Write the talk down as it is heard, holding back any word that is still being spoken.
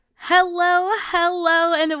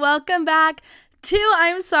Hello, and welcome back to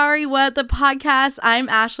I'm Sorry What, the podcast. I'm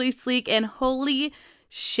Ashley Sleek, and holy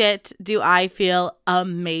shit, do I feel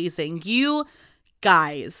amazing. You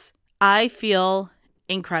guys, I feel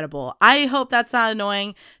incredible. I hope that's not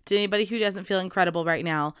annoying to anybody who doesn't feel incredible right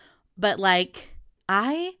now, but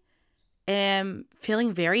I am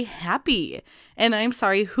feeling very happy. And I'm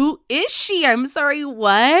sorry, who is she? I'm sorry,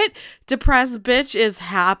 what? Depressed bitch is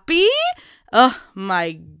happy? Oh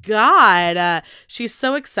my God. She's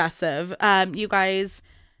so excessive. You guys,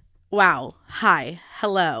 wow. Hi.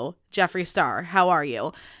 Hello. Jeffree Star. How are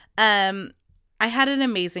you? I had an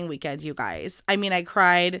amazing weekend, you guys. I mean, I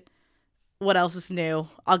cried. What else is new?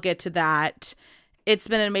 I'll get to that. It's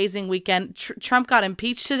been an amazing weekend. Trump got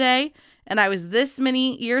impeached today, and I was this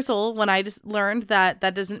many years old when I just learned that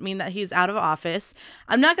doesn't mean that he's out of office.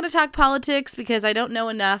 I'm not going to talk politics because I don't know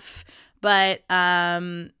enough, but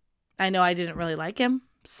I know I didn't really like him,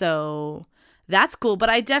 so that's cool. But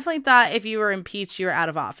I definitely thought if you were impeached, you were out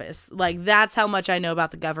of office. That's how much I know about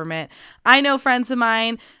the government. I know friends of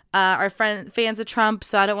mine are fans of Trump,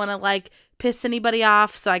 so I don't want to piss anybody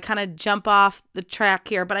off. So I kind of jump off the track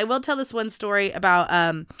here. But I will tell this one story about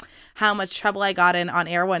how much trouble I got in on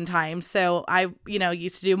air one time. So I,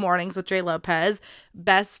 used to do mornings with Dre Lopez.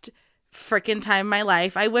 Best freaking time of my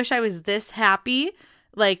life. I wish I was this happy,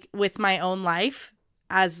 with my own life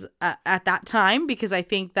as at that time, because I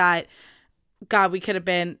think that, God, we could have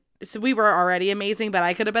been, so we were already amazing, but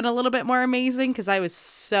I could have been a little bit more amazing because I was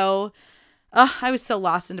so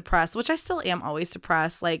lost and depressed, which I still am always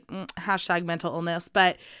depressed, hashtag mental illness,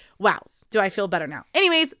 but wow, do I feel better now.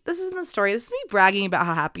 Anyways, this isn't the story. This is me bragging about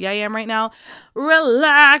how happy I am right now.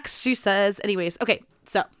 Relax, she says. Anyways, okay,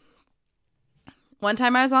 so one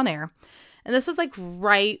time I was on air, and this was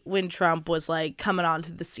right when Trump was coming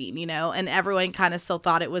onto the scene, and everyone kind of still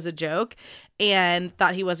thought it was a joke and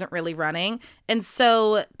thought he wasn't really running. And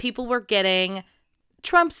so people were getting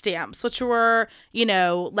Trump stamps, which were,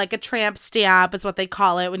 a tramp stamp is what they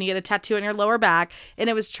call it when you get a tattoo on your lower back. And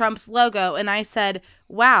it was Trump's logo. And I said,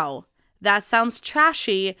 wow, that sounds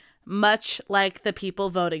trashy, much like the people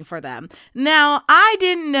voting for them. Now, I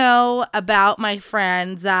didn't know about my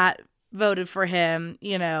friends that voted for him,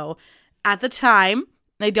 at the time.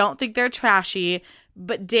 I don't think they're trashy,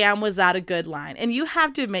 but damn, was that a good line. And you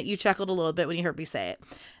have to admit, you chuckled a little bit when you heard me say it.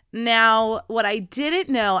 Now, what I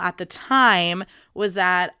didn't know at the time was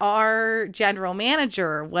that our general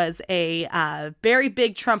manager was a very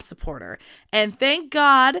big Trump supporter. And thank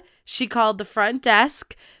God she called the front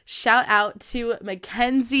desk. Shout out to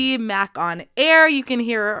Mackenzie Mac on air. You can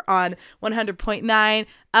hear her on 100.9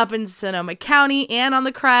 up in Sonoma County and on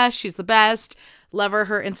The Crush. She's the best. Love her.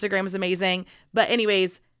 Her Instagram is amazing. But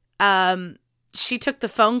anyways, she took the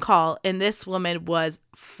phone call, and this woman was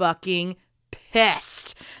fucking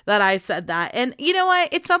pissed that I said that. And you know what?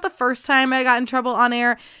 It's not the first time I got in trouble on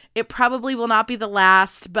air. It probably will not be the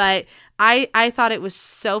last, but I thought it was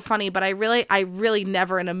so funny. But I really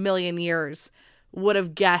never in a million years would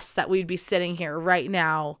have guessed that we'd be sitting here right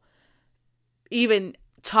now even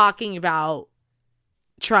talking about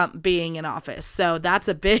Trump being in office. So that's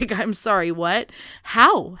a big, I'm sorry, what?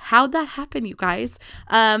 How'd that happen, you guys?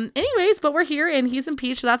 Anyways, but we're here and he's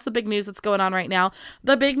impeached. So that's the big news that's going on right now.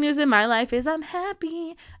 The big news in my life is I'm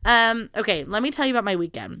happy. Okay, let me tell you about my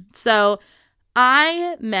weekend. So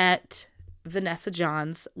I met Vanessa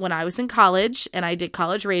Johns when I was in college, and I did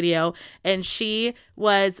college radio, and she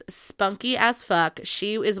was spunky as fuck.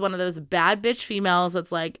 She is one of those bad bitch females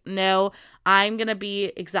that's no, I'm gonna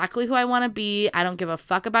be exactly who I want to be. I don't give a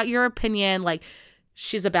fuck about your opinion.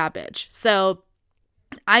 She's a bad bitch. So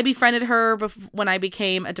I befriended her when I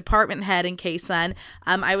became a department head in KSUN.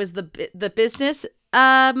 I was the business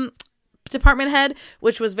department head,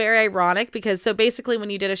 which was very ironic because so basically when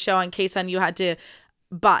you did a show on KSUN, you had to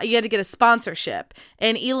get a sponsorship.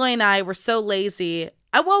 And Eloy and I were so lazy.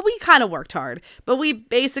 Well, we kind of worked hard, but we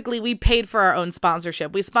paid for our own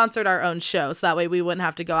sponsorship. We sponsored our own show, so that way we wouldn't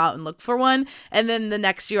have to go out and look for one. And then the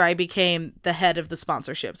next year I became the head of the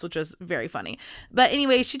sponsorships, which was very funny. But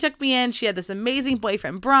anyway, she took me in. She had this amazing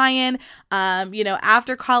boyfriend, Brian.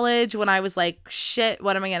 After college, when I was shit,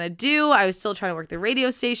 what am I going to do? I was still trying to work the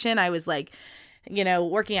radio station. I was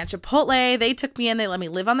working at Chipotle. They took me in. They let me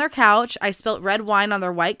live on their couch. I spilt red wine on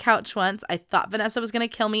their white couch once. I thought Vanessa was going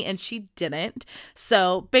to kill me, and she didn't.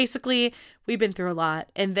 So basically, we've been through a lot,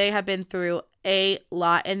 and they have been through a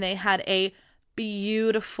lot, and they had a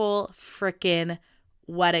beautiful freaking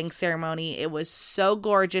wedding ceremony. It was so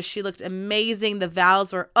gorgeous. She looked amazing. The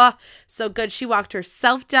vows were so good. She walked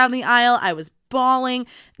herself down the aisle. I was bawling.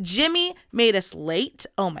 Jimmy made us late.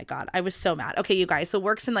 Oh my God, I was so mad. Okay, you guys, so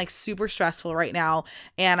work's been like super stressful right now,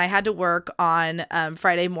 and I had to work on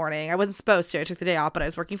Friday morning. I wasn't supposed to. I took the day off, but I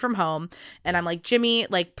was working from home, and I'm like, Jimmy,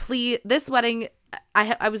 like, please, this wedding,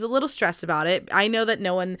 I was a little stressed about it. I know that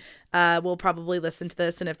no one will probably listen to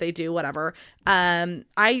this, and if they do, whatever.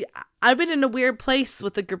 I've been in a weird place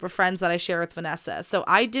with the group of friends that I share with Vanessa, so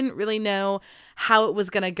I didn't really know how it was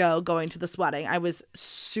gonna go going to this wedding. I was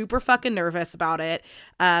super fucking nervous about it.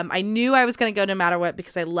 I knew I was gonna go no matter what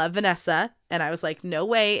because I love Vanessa, and I was like, no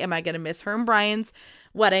way am I gonna miss her and Brian's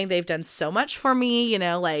wedding. They've done so much for me, you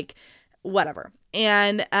know, like whatever.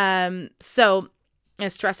 And so I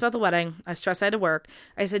was stressed about the wedding. I was stressed I had to work.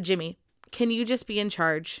 I said, Jimmy, can you just be in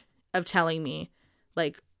charge of telling me,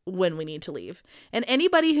 like, when we need to leave? And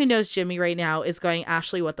anybody who knows Jimmy right now is going,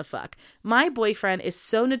 Ashley, what the fuck? My boyfriend is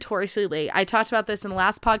so notoriously late. I talked about this in the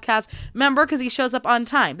last podcast. Remember, because he shows up on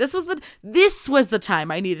time. This was the time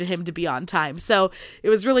I needed him to be on time. So it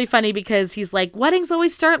was really funny because he's like, weddings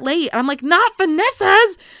always start late. And I'm like, not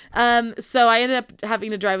Vanessa's. So I ended up having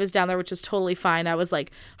to drive us down there, which was totally fine. I was like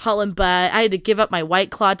hauling butt. I had to give up my White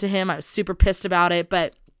Claw to him. I was super pissed about it,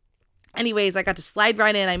 but anyways, I got to slide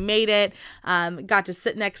right in. I made it. Got to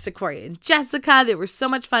sit next to Corey and Jessica. They were so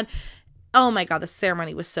much fun. Oh my God, the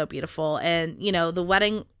ceremony was so beautiful. And, you know, the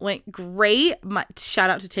wedding went great. Shout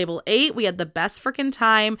out to table 8. We had the best freaking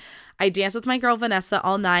time. I danced with my girl Vanessa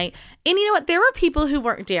all night. And you know what? There were people who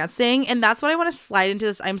weren't dancing. And that's what I want to slide into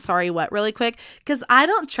this I'm sorry what really quick. Because I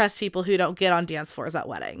don't trust people who don't get on dance floors at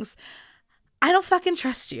weddings. I don't fucking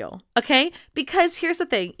trust you, okay? Because here's the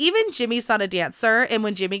thing. Even Jimmy's not a dancer, and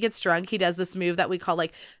when Jimmy gets drunk, he does this move that we call,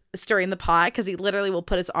 like, stirring the pot, because he literally will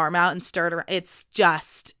put his arm out and stir it around. It's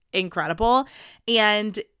just incredible.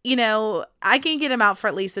 And, you know, I can get him out for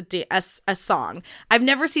at least a song. I've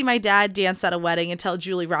never seen my dad dance at a wedding until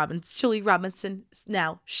Julie Robinson,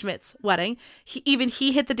 now Schmidt's wedding.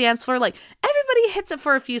 He hit the dance floor. Like, everybody hits it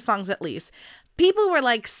for a few songs at least. People were,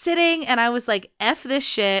 like, sitting, and I was like, F this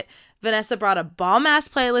shit. Vanessa brought a bomb-ass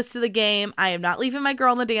playlist to the game. I am not leaving my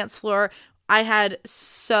girl on the dance floor. I had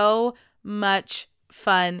so much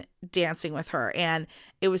fun dancing with her, and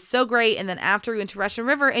it was so great. And then after we went to Russian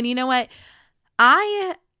River, and you know what?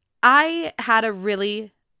 I had a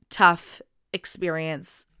really tough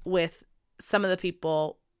experience with some of the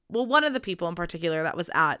people. Well, one of the people in particular that was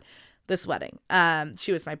at this wedding.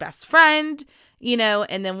 She was my best friend, you know,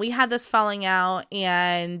 and then we had this falling out,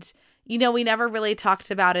 and you know, we never really talked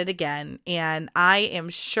about it again. And I am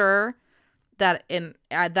sure that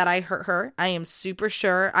that I hurt her. I am super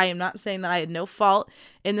sure. I am not saying that I had no fault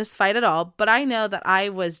in this fight at all, but I know that I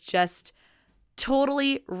was just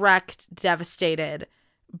totally wrecked, devastated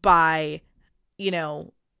by, you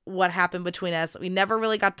know, what happened between us. We never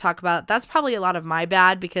really got to talk about it. That's probably a lot of my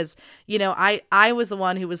bad because, you know, I was the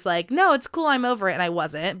one who was like, no, it's cool, I'm over it. And I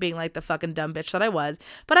wasn't, being like the fucking dumb bitch that I was.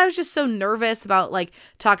 But I was just so nervous about like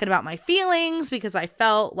talking about my feelings because I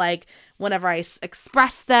felt like whenever I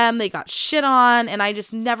expressed them, they got shit on, and I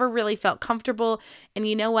just never really felt comfortable. And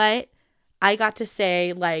you know what? I got to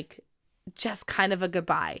say like just kind of a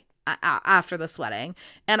goodbye after this wedding,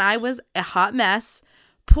 and I was a hot mess.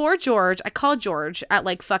 Poor George. I called George at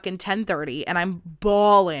like fucking 10:30 and I'm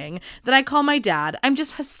bawling. Then I call my dad. I'm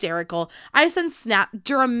just hysterical. I send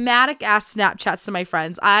dramatic ass Snapchats to my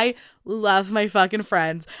friends. I love my fucking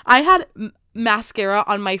friends. I had mascara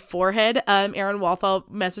on my forehead. Erin Walthall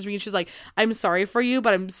messaged me and she's like, I'm sorry for you,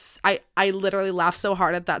 but I literally laughed so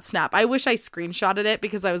hard at that snap. I wish I screenshotted it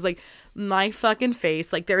because I was like, my fucking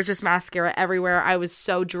face, like there's just mascara everywhere. I was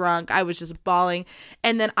so drunk. I was just bawling.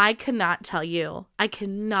 And then I cannot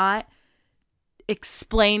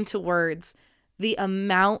explain to words the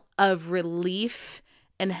amount of relief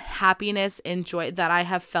and happiness and joy that I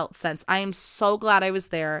have felt since. I am so glad I was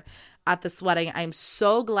there at this wedding. I'm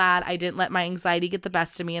so glad I didn't let my anxiety get the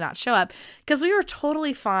best of me and not show up, because we were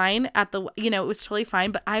totally fine at the, you know, it was totally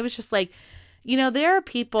fine. But I was just like, you know, there are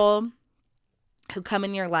people who come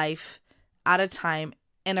in your life at a time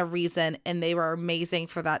and a reason, and they were amazing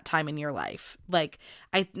for that time in your life. Like,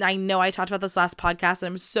 I know I talked about this last podcast and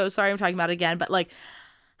I'm so sorry I'm talking about it again, but like,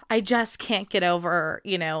 I just can't get over,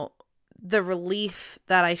 you know, the relief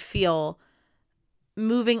that I feel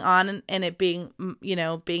moving on and it being, you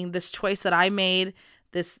know, being this choice that I made,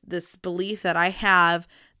 this belief that I have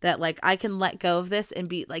that like I can let go of this and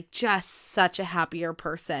be like just such a happier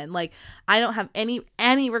person. Like I don't have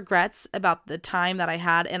any regrets about the time that I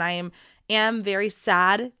had, and I am very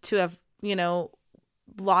sad to have, you know,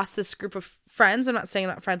 lost this group of friends. I'm not saying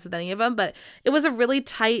I'm not friends with any of them, but it was a really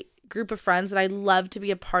tight group of friends that I love to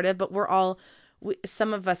be a part of, but we're all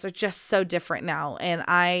some of us are just so different now. And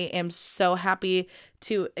I am so happy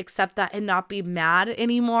to accept that and not be mad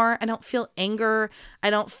anymore. I don't feel anger. I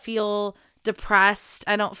don't feel depressed.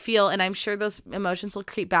 I don't feel, and I'm sure those emotions will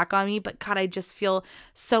creep back on me, but God, I just feel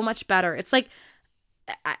so much better. It's like,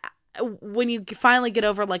 when you finally get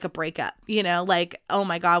over like a breakup, you know, like, oh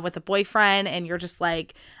my God, with a boyfriend, and you're just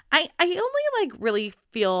like, I only like really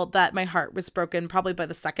feel that my heart was broken probably by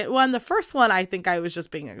the second one. The first one, I think I was just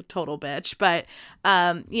being a total bitch, but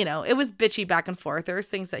you know, it was bitchy back and forth. There's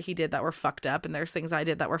things that he did that were fucked up, and there's things I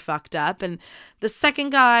did that were fucked up. And the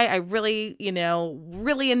second guy, I really, you know,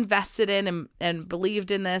 really invested in and believed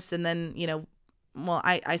in this. And then, you know, well,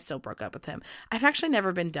 I still broke up with him. I've actually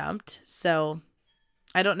never been dumped, so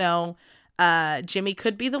I don't know. Jimmy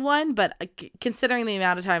could be the one, but considering the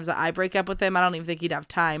amount of times that I break up with him, I don't even think he'd have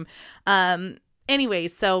time. Anyway,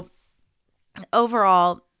 so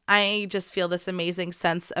overall, I just feel this amazing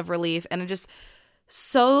sense of relief, and I'm just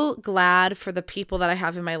so glad for the people that I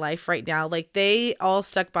have in my life right now. Like, they all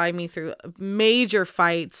stuck by me through major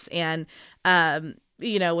fights and,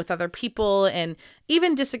 you know, with other people and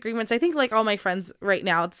even disagreements. I think like all my friends right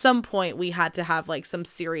now, at some point we had to have like some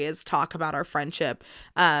serious talk about our friendship,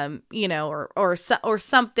 you know, or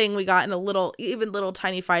something we got in a little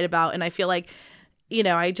tiny fight about. And I feel like, you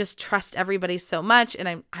know, I just trust everybody so much,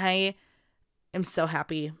 and I am so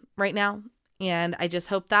happy right now. And I just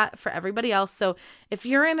hope that for everybody else. So if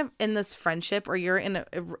you're in this friendship, or you're in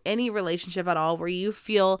any relationship at all where you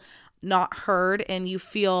feel not heard, and you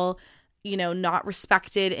feel, you know, not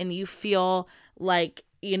respected, and you feel like,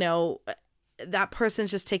 you know, that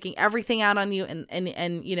person's just taking everything out on you,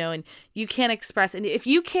 and you know, and you can't express, and if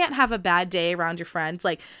you can't have a bad day around your friends,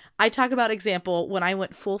 like I talk about example when I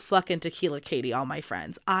went full fucking tequila Katie on my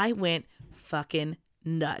friends. I went fucking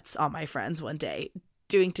nuts on my friends one day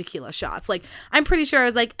doing tequila shots. Like, I'm pretty sure I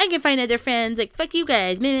was like, I can find other friends, like, fuck you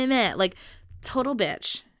guys, meh, meh, meh. Like, total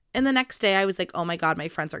bitch. And the next day I was like, oh my God, my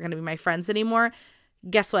friends aren't going to be my friends anymore.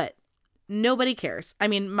 Guess what? Nobody cares. I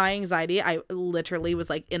mean, my anxiety, I literally was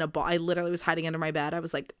like in a ball. I literally was hiding under my bed. I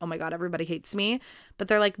was like, oh my God, everybody hates me. But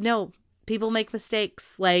they're like, no, people make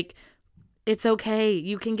mistakes. Like, it's okay.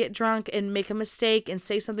 You can get drunk and make a mistake and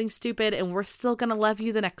say something stupid, and we're still going to love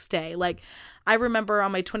you the next day. Like, I remember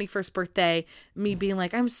on my 21st birthday, me being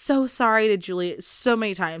like, I'm so sorry to Julie so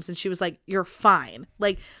many times. And she was like, you're fine.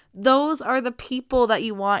 Like, those are the people that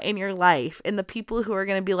you want in your life, and the people who are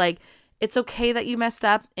going to be like, it's okay that you messed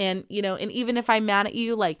up. And, you know, and even if I'm mad at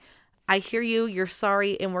you, like, I hear you, you're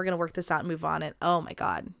sorry, and we're going to work this out and move on. And oh my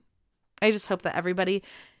God, I just hope that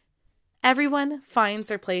everyone finds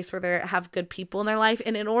their place where they have good people in their life.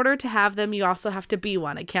 And in order to have them, you also have to be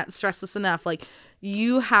one. I can't stress this enough. Like,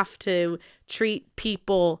 you have to treat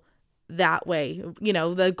people that way. You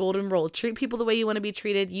know, the golden rule, treat people the way you want to be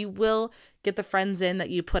treated. You will get the friends in that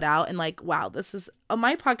you put out. And like, wow, this is,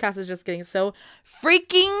 my podcast is just getting so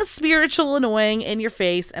freaking spiritual, annoying, in your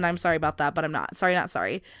face. And I'm sorry about that, but I'm not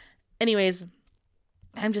sorry. Anyways,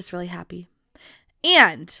 I'm just really happy.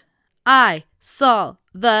 And I saw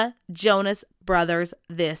the Jonas Brothers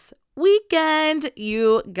this weekend,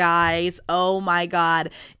 you guys. Oh my God.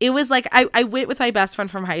 It was like, I went with my best friend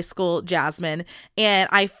from high school, Jasmine, and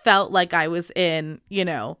I felt like I was in, you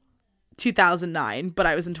know, 2009, but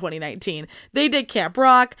I was in 2019. They did Camp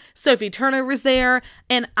Rock. Sophie Turner was there.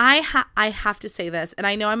 And I have to say this, and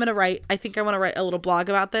I know I want to write a little blog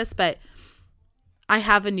about this, but I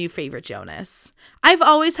have a new favorite Jonas. I've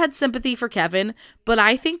always had sympathy for Kevin, but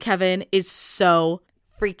I think Kevin is so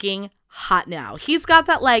freaking hot now. He's got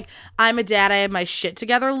that, like, I'm a dad, I have my shit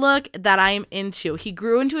together look that I'm into. He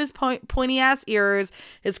grew into his pointy ass ears.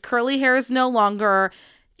 His curly hair is no longer.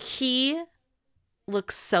 He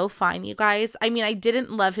looks so fine, you guys. I mean, I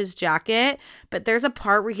didn't love his jacket, but there's a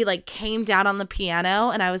part where he like came down on the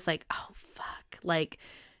piano and I was like, oh fuck, like,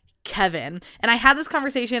 Kevin. And I had this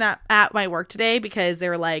conversation at my work today because they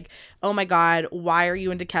were like, oh my God, why are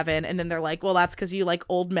you into Kevin? And then they're like, well, that's because you like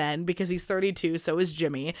old men, because he's 32. So is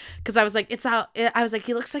Jimmy. Because I was like,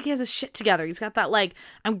 he looks like he has his shit together. He's got that like,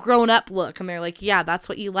 I'm grown up look. And they're like, yeah, that's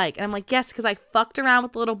what you like. And I'm like, yes, because I fucked around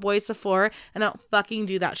with little boys before and I don't fucking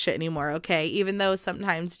do that shit anymore. Okay. Even though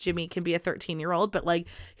sometimes Jimmy can be a 13-year-old, but like,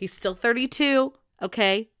 he's still 32.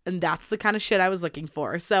 Okay. And that's the kind of shit I was looking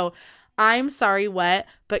for. So I'm sorry, what?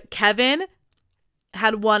 But Kevin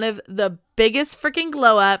had one of the biggest freaking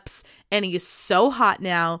glow ups, and he's so hot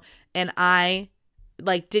now. And I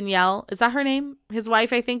like Danielle, is that her name? His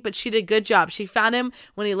wife, I think, but she did a good job. She found him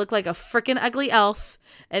when he looked like a freaking ugly elf,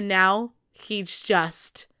 and now he's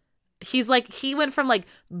like, he went from like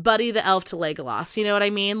Buddy the Elf to Legolas. You know what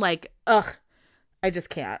I mean? Like, ugh, I just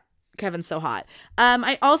can't. Kevin's so hot.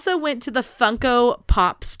 I also went to the Funko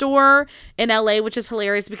Pop store in LA, which is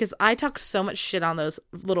hilarious because I talk so much shit on those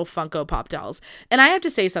little Funko Pop dolls. And I have to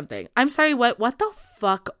say something. I'm sorry, what the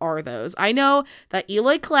fuck are those? I know that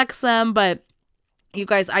Eloy collects them, but you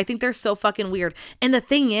guys, I think they're so fucking weird. And the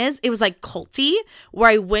thing is, it was like culty, where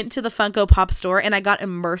I went to the Funko Pop store and I got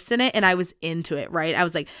immersed in it and I was into it, right? I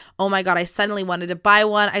was like, oh my God, I suddenly wanted to buy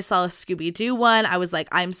one. I saw a Scooby-Doo one. I was like,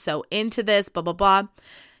 I'm so into this, blah, blah, blah.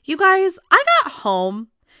 You guys, I got home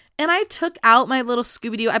and I took out my little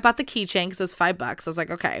Scooby-Doo. I bought the keychain because it was $5. I was like,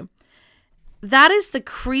 okay, that is the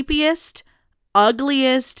creepiest,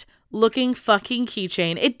 ugliest looking fucking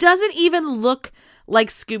keychain. It doesn't even look like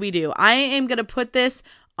Scooby-Doo. I am going to put this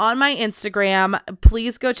on my Instagram.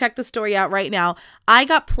 Please go check the story out right now. I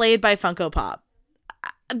got played by Funko Pop.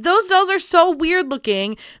 Those dolls are so weird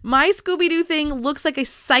looking. My Scooby-Doo thing looks like a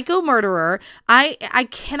psycho murderer. I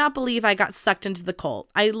cannot believe I got sucked into the cult.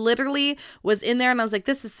 I literally was in there and I was like,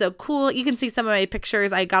 this is so cool. You can see some of my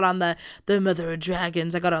pictures. I got on the Mother of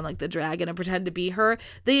Dragons. I got on like the dragon and pretended to be her.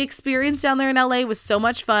 The experience down there in LA was so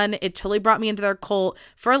much fun. It totally brought me into their cult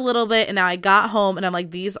for a little bit. And now I got home and I'm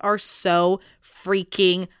like, these are so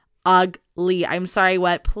freaking ugly. I'm sorry,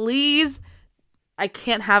 what? Please, I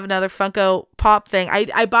can't have another Funko Pop thing.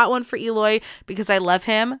 I bought one for Eloy because I love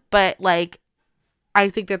him, but like, I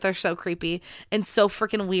think that they're so creepy and so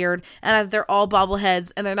freaking weird. And they're all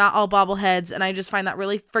bobbleheads and they're not all bobbleheads. And I just find that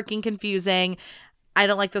really freaking confusing. I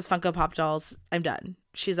don't like those Funko Pop dolls. I'm done.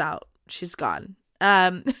 She's out. She's gone.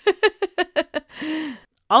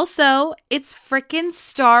 Also, it's freaking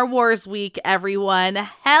Star Wars week, everyone.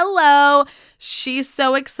 Hello. She's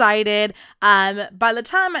so excited. By the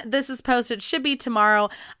time this is posted, it should be tomorrow.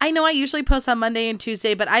 I know I usually post on Monday and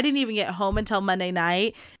Tuesday, but I didn't even get home until Monday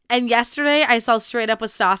night. And yesterday I saw Straight Up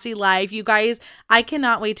with Stassi live. You guys, I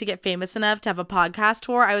cannot wait to get famous enough to have a podcast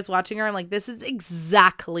tour. I was watching her. I'm like, this is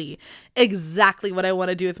exactly what I want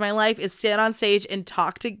to do with my life, is stand on stage and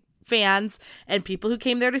talk to fans and people who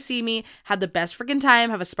came there to see me, had the best freaking time,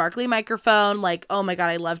 have a sparkly microphone. Like, oh my God,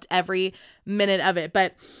 I loved every minute of it.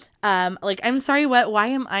 But like, I'm sorry, why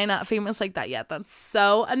am I not famous like that yet? That's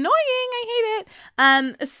so annoying. I hate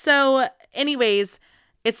it. So anyways,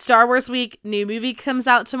 it's Star Wars week. New movie comes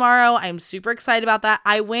out tomorrow. I'm super excited about that.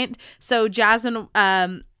 So Jasmine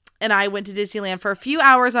and I went to Disneyland for a few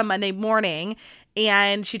hours on Monday morning,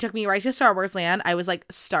 and she took me right to Star Wars Land. I was like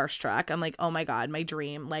starstruck. I'm like, oh my God, my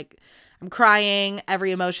dream. Like, I'm crying.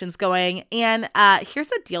 Every emotion's going. And here's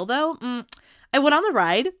the deal though. I went on the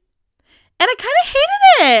ride and I kind of hated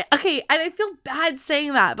it. Okay, and I feel bad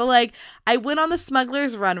saying that, but like, I went on the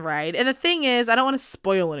Smuggler's Run ride. And the thing is, I don't want to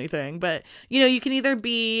spoil anything, but you know, you can either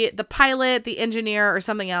be the pilot, the engineer, or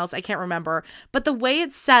something else. I can't remember. But the way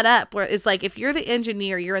it's set up, where it's like, if you're the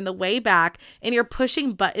engineer, you're in the way back and you're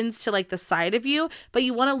pushing buttons to like the side of you, but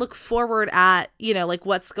you want to look forward at, you know, like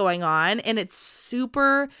what's going on. And it's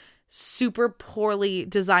super poorly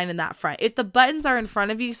designed in that front. If the buttons are in front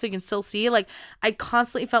of you so you can still see, like, I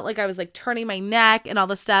constantly felt like I was like turning my neck and all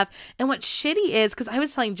this stuff. And what's shitty is, because I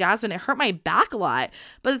was telling Jasmine, it hurt my back a lot.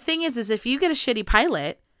 But the thing is if you get a shitty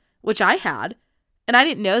pilot, which I had, and I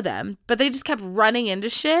didn't know them, but they just kept running into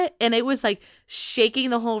shit, and it was like shaking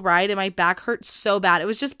the whole ride, and my back hurt so bad. It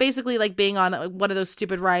was just basically like being on like one of those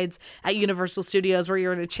stupid rides at Universal Studios where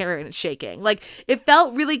you're in a chair and it's shaking. Like, it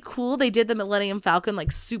felt really cool. They did the Millennium Falcon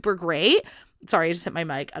like super great. Sorry, I just hit my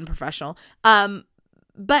mic, unprofessional. But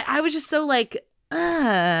I was just so like,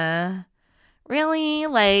 really?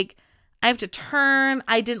 Like, I have to turn.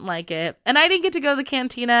 I didn't like it. And I didn't get to go to the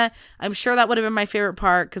cantina. I'm sure that would have been my favorite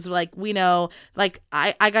part, because like, we know, like,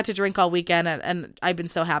 I got to drink all weekend, and I've been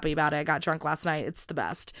so happy about it. I got drunk last night. It's the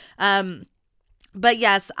best. But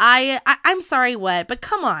yes, I'm sorry, what? But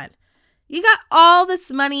come on. You got all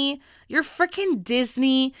this money. You're freaking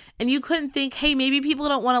Disney, and you couldn't think, hey, maybe people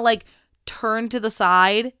don't want to like turn to the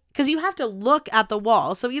side, because you have to look at the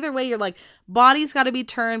wall. So either way, you're like, body's got to be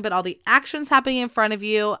turned, but all the action's happening in front of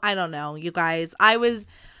you. I don't know, you guys.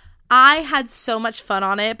 I had so much fun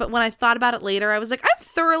on it, but when I thought about it later, I was like, I'm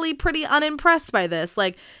thoroughly pretty unimpressed by this.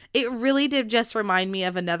 Like, it really did just remind me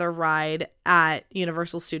of another ride at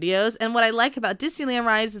Universal Studios. And what I like about Disneyland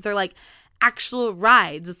rides is they're like actual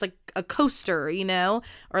rides. It's like a coaster, you know,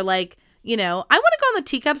 or like, you know, I want to go on the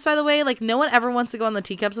teacups, by the way. Like, no one ever wants to go on the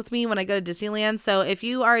teacups with me when I go to Disneyland. So if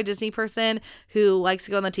you are a Disney person who likes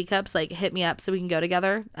to go on the teacups, like, hit me up so we can go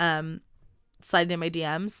together. Slide in my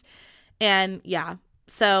DMs. And yeah.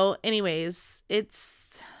 So anyways,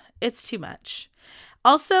 it's too much.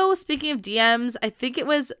 Also, speaking of DMs, I think it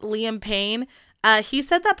was Liam Payne. He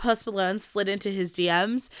said that Post Malone slid into his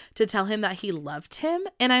DMs to tell him that he loved him.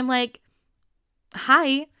 And I'm like,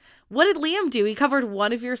 hi. What did Liam do? He covered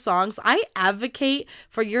one of your songs. I advocate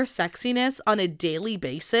for your sexiness on a daily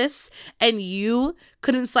basis, and you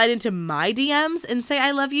couldn't slide into my DMs and say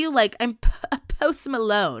I love you? Like, I'm Post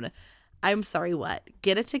Malone. I'm sorry, what?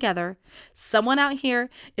 Get it together. Someone out here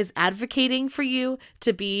is advocating for you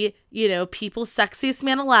to be, people's sexiest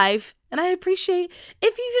man alive. And I appreciate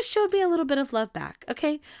if you just showed me a little bit of love back,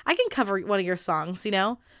 okay? I can cover one of your songs,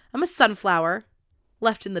 I'm a sunflower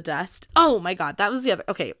left in the dust. Oh my God, that was the other.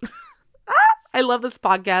 Okay. I love this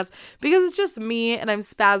podcast because it's just me and I'm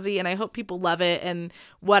spazzy and I hope people love it and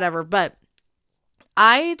whatever. But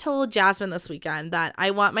I told Jasmine this weekend that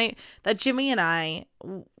that Jimmy and I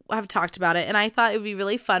have talked about it, and I thought it would be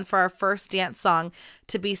really fun for our first dance song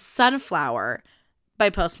to be Sunflower by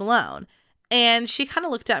Post Malone. And she kind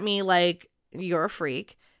of looked at me like, you're a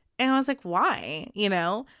freak. And I was like, why?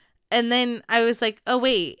 And then I was like, oh,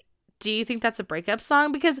 wait, do you think that's a breakup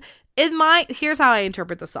song? Because here's how I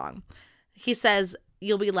interpret the song. He says,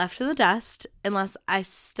 you'll be left in the dust unless I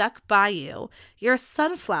stuck by you. You're a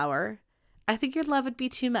sunflower. I think your love would be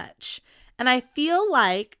too much. And I feel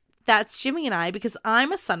like that's Jimmy and I, because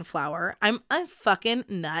I'm a sunflower. I'm a fucking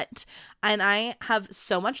nut. And I have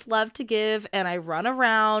so much love to give. And I run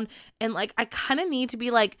around. And I kind of need to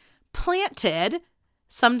be planted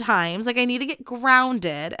sometimes. I need to get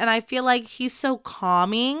grounded. And I feel like he's so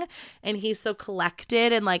calming. And he's so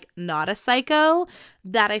collected. And not a psycho.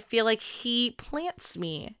 That I feel like he plants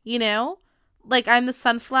me. I'm the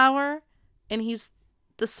sunflower. And he's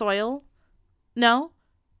the soil. No?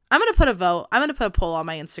 I'm going to put a vote. I'm going to put a poll on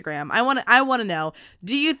my Instagram. I want to know,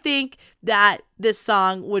 do you think that this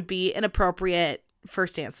song would be an appropriate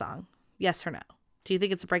first dance song? Yes or no? Do you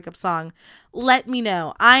think it's a breakup song? Let me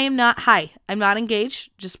know. I'm not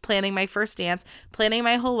engaged, just planning my first dance, planning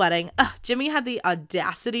my whole wedding. Jimmy had the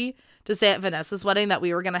audacity to say at Vanessa's wedding that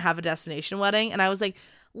we were going to have a destination wedding. And I was like,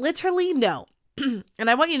 literally no. And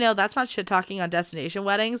I want you to know that's not shit talking on destination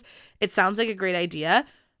weddings. It sounds like a great idea,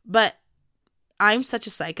 but I'm such a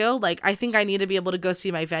psycho. I think I need to be able to go see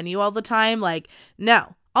my venue all the time.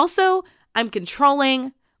 No. Also, I'm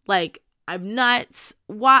controlling. I'm nuts.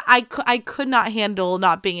 Why I could not handle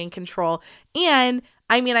not being in control. And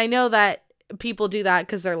I know that people do that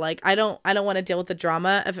because they're I don't want to deal with the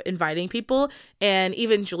drama of inviting people. And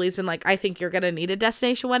even Julie's been I think you're gonna need a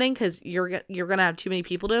destination wedding because you're gonna have too many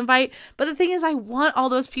people to invite. But the thing is, I want all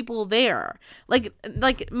those people there.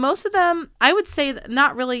 Most of them, I would say that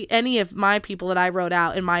not really any of my people that I wrote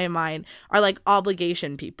out in my mind are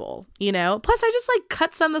obligation people, Plus, I just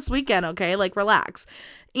cut some this weekend, okay? Relax.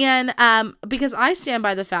 And because I stand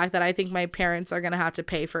by the fact that I think my parents are gonna have to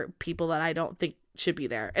pay for people that I don't think should be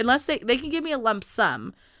there, unless they can give me a lump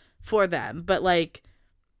sum for them, but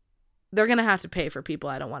they're gonna have to pay for people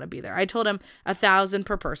I don't want to be there. I told them $1,000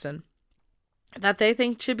 per person that they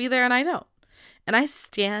think should be there, and I don't, and I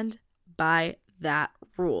stand by that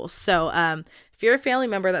rule. So if you're a family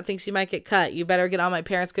member that thinks you might get cut, you better get on my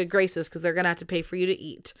parents' good graces because they're gonna have to pay for you to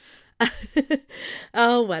eat.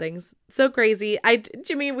 Oh, weddings, so crazy.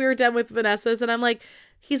 Jimmy, we were done with Vanessa's, and I'm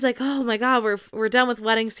he's oh my God, we're done with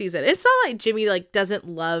wedding season. It's not like Jimmy doesn't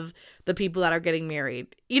love the people that are getting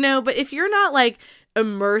married, but if you're not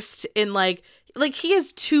immersed in he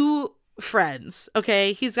has 2 friends,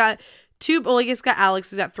 okay? He's got 2, he's got Alex,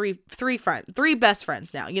 he's got three best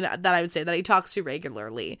friends now, that I would say that he talks to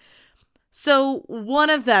regularly. So one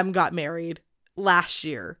of them got married last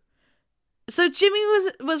year. So Jimmy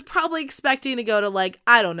was probably expecting to go to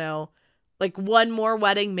I don't know, one more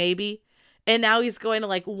wedding maybe. And now he's going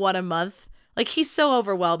to one a month. He's so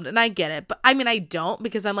overwhelmed, and I get it. But I don't,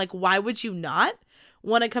 because I'm why would you not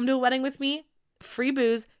want to come to a wedding with me? Free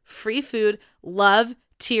booze, free food, love,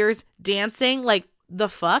 tears, dancing. The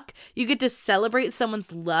fuck? You get to celebrate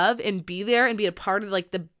someone's love and be there and be a part of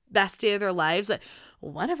the best day of their lives.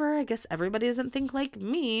 Whatever. I guess everybody doesn't think like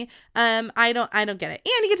me. I don't get it.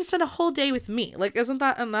 And you get to spend a whole day with me. Isn't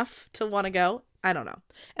that enough to want to go? I don't know.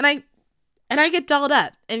 And I get dolled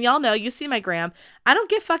up. And y'all know, you see my gram, I don't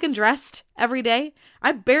get fucking dressed every day.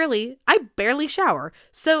 I barely shower.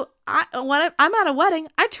 So when I'm at a wedding,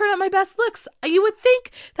 I turn out my best looks. You would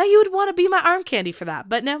think that you would want to be my arm candy for that.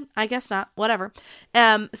 But no, I guess not. Whatever.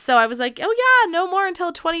 So I was oh yeah, no more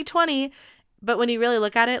until 2020. But when you really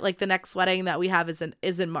look at it, the next wedding that we have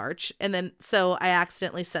is in March. And then, so I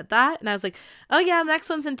accidentally said that. And I was oh yeah, the next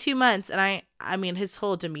one's in 2 months. And his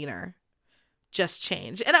whole demeanor just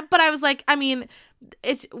changed. But I was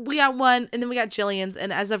we got one, and then we got Jillian's,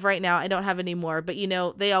 and as of right now I don't have any more, but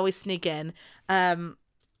they always sneak in.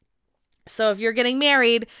 So if you're getting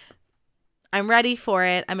married, I'm ready for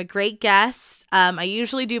it. I'm a great guest. I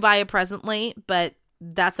usually do buy a present late, but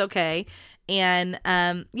that's okay. And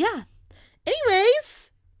yeah.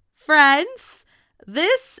 Anyways, friends,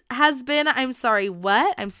 this has been I'm Sorry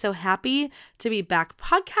What? I'm so happy to be back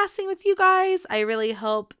podcasting with you guys. I really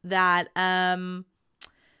hope that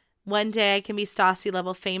one day I can be Stassi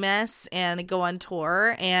level famous and go on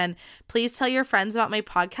tour. And please tell your friends about my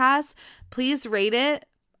podcast. Please rate it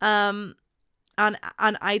on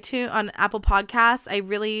iTunes, on Apple Podcasts. I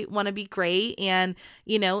really want to be great. And,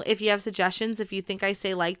 you know, if you have suggestions, if you think I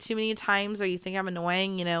say like too many times or you think I'm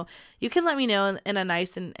annoying, you know, you can let me know in a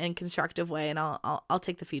nice and constructive way, and I'll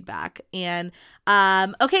take the feedback. And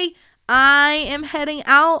okay, I am heading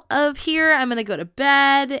out of here. I'm going to go to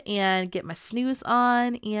bed and get my snooze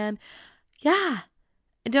on. And yeah,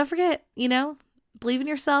 and don't forget, you know, believe in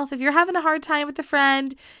yourself. If you're having a hard time with a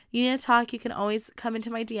friend, you need to talk, you can always come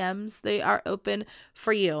into my DMs. They are open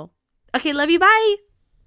for you. Okay, love you. Bye.